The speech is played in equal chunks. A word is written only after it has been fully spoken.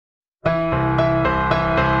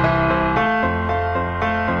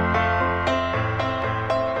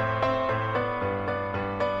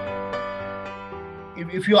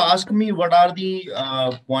if you ask me what are the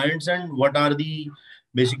points and what are the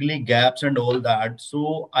basically gaps and all that,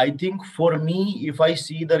 so I think for me, if I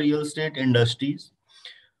see the real estate industries,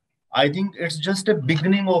 I think it's just a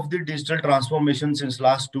beginning of the digital transformation since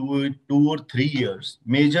last 2 or 3 years.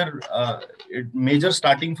 Major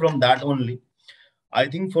starting from that only. I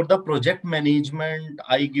think for the project management,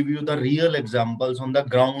 I give you the real examples on the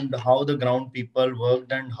ground, how the ground people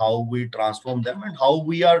worked and how we transform them and how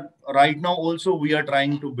we are right now also we are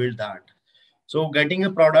trying to build that. So getting a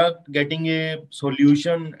product, getting a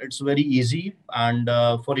solution, it's very easy. And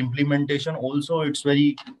for implementation also, it's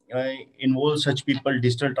very involves such people,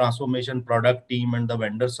 digital transformation, product team and the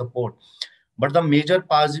vendor support. But the major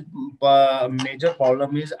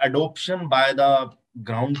problem is adoption by the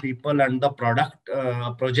ground people and the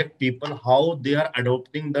project people, how they are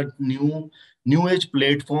adopting the new age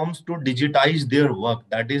platforms to digitize their work.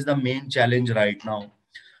 That is the main challenge right now.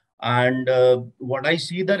 And what I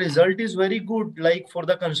see, the result is very good. Like for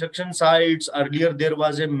the construction sites, earlier there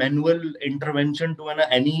was a manual intervention to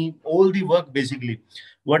any all the work basically.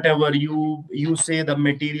 Whatever you say, the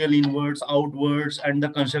material inwards, outwards, and the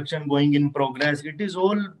construction going in progress, it is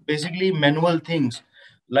all basically manual things.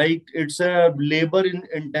 Like it's a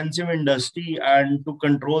intensive industry, and to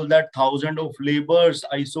control that thousand of labors,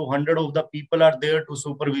 I saw hundred of the people are there to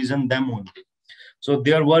supervision them only. So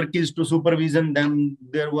their work is to supervision them,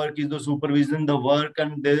 their work is to supervision the work,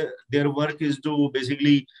 and their work is to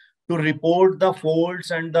basically to report the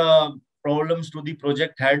faults and the problems to the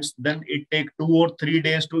project heads. Then it take 2 or 3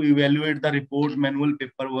 days to evaluate the report, manual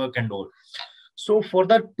paperwork and all. So for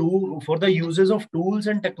the uses of tools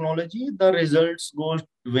and technology, the results go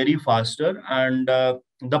very faster, and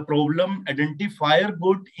the problem identifier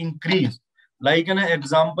would increase. Like an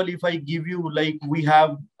example, if I give you, like we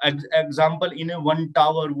have example in a one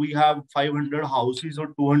tower, we have 500 houses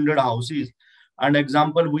or 200 houses. And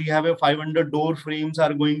example, we have a 500 door frames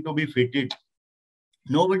are going to be fitted.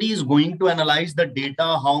 Nobody is going to analyze the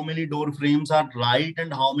data, how many door frames are right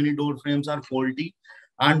and how many door frames are faulty.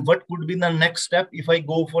 And what could be the next step if I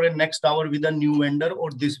go for a next tower with a new vendor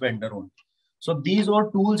or this vendor only. So these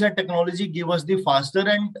all tools and technology give us the faster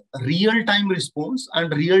and real-time response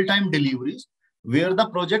and real-time deliveries, where the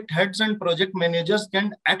project heads and project managers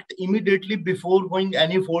can act immediately before going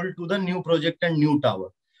any fault to the new project and new tower.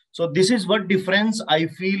 So this is what difference I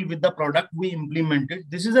feel with the product we implemented.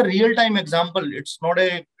 This is a real-time example. It's not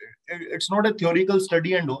a theoretical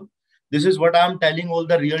study and all. This is what I'm telling, all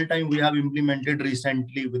the real time we have implemented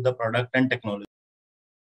recently with the product and technology.